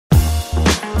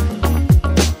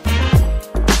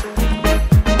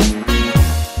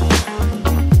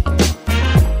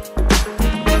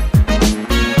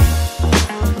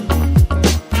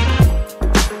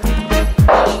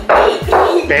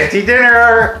fancy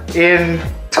dinner in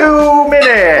 2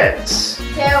 minutes. 2.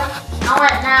 I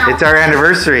want it now. It's our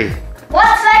anniversary. 1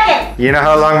 second. You know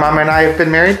how long Mom and I have been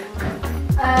married?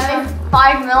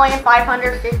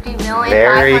 5,550,000,000.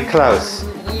 Very close.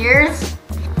 Years.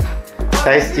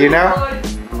 Tice, do you know?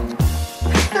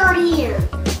 30 years.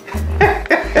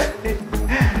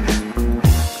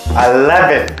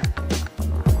 11.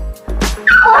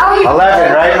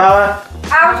 11, right, Mama?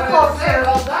 I was closer.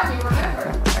 Well done, you remember.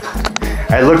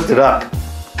 I looked it up.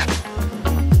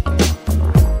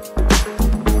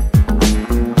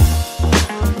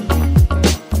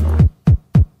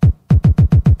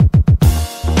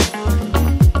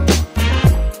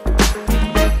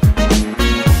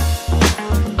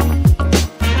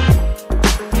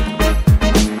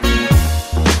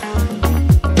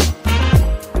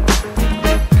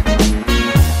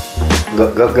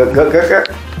 Go.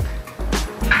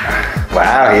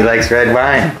 Wow, he likes red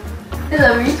wine.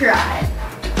 Let me try.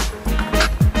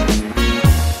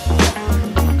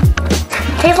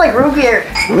 Tastes like root beer.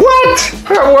 What?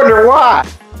 I wonder why.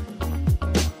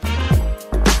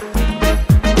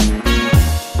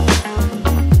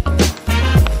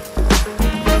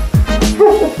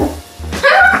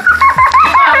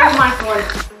 That was my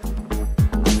fault.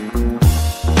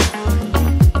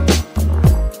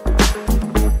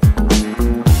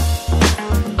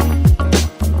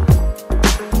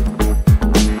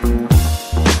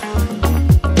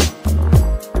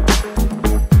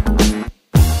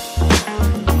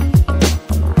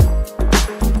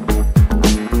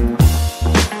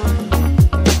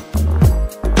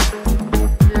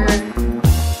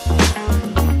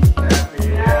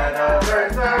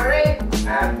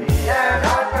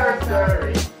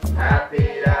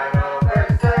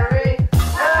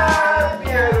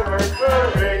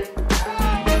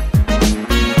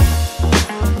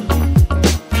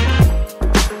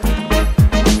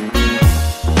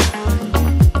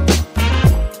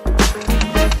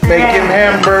 Bacon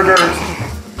hamburgers.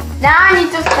 Now I need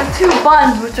just the 2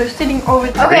 buns, which are sitting over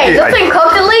there. Okay, Ricky, is this thing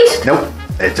cooked at least? Nope,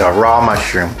 it's a raw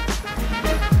mushroom.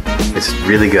 It's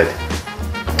really good.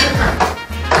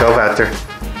 Go, Valter.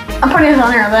 I'm putting this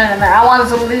on there and then in there. I want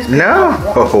this at least. No.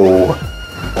 Oh.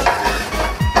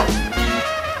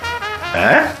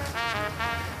 Huh?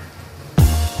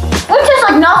 It tastes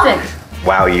like nothing.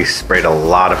 Wow, you sprayed a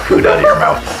lot of food out of your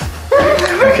mouth.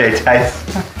 Okay, Tice.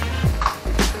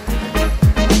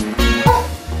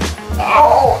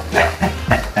 Oh.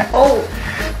 Oh.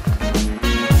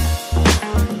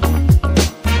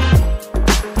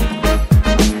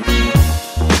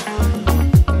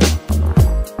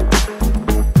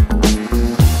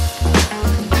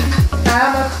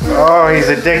 Oh, he's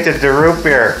addicted to root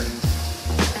beer.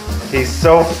 He's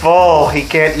so full, he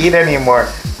can't eat anymore.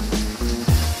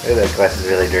 Ooh, that glass is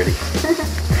really dirty.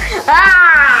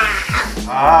 Ah!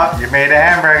 Oh, you made a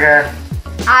hamburger.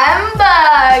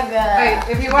 Hamburger. Hey,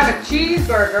 if you want a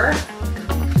cheeseburger.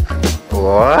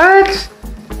 What?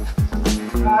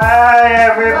 Hi,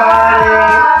 everybody.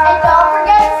 And don't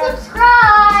forget to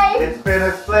subscribe. It's been a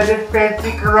splendid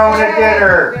fancy Corona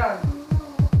dinner.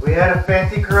 We had a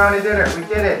fancy Corona dinner. We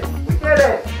did it. We did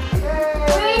it.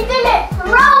 We did it.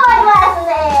 Throw my glasses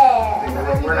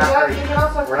in.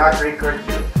 We're not Greek or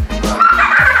Jew.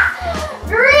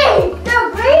 Greek. No,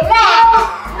 Greek.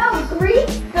 No, Greek.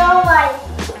 Go like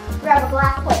grab a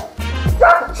glass plate.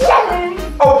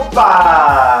 Opa!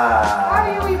 How do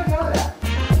you even know that?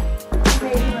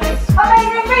 Amazing race.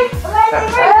 Amazing race.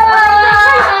 Amazing race.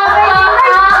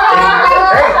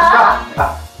 Hey,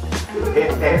 stop.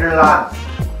 It's Nederlands.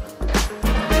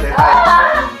 Say hi.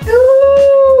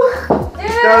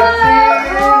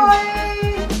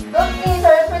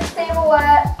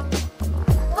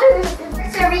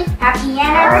 Happy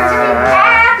anniversary!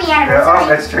 Happy anniversary! Oh,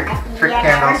 let's trick Happy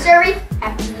candles. anniversary!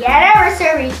 Happy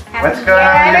anniversary! What's Happy going on,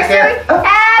 anniversary! Unica?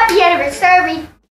 Happy anniversary!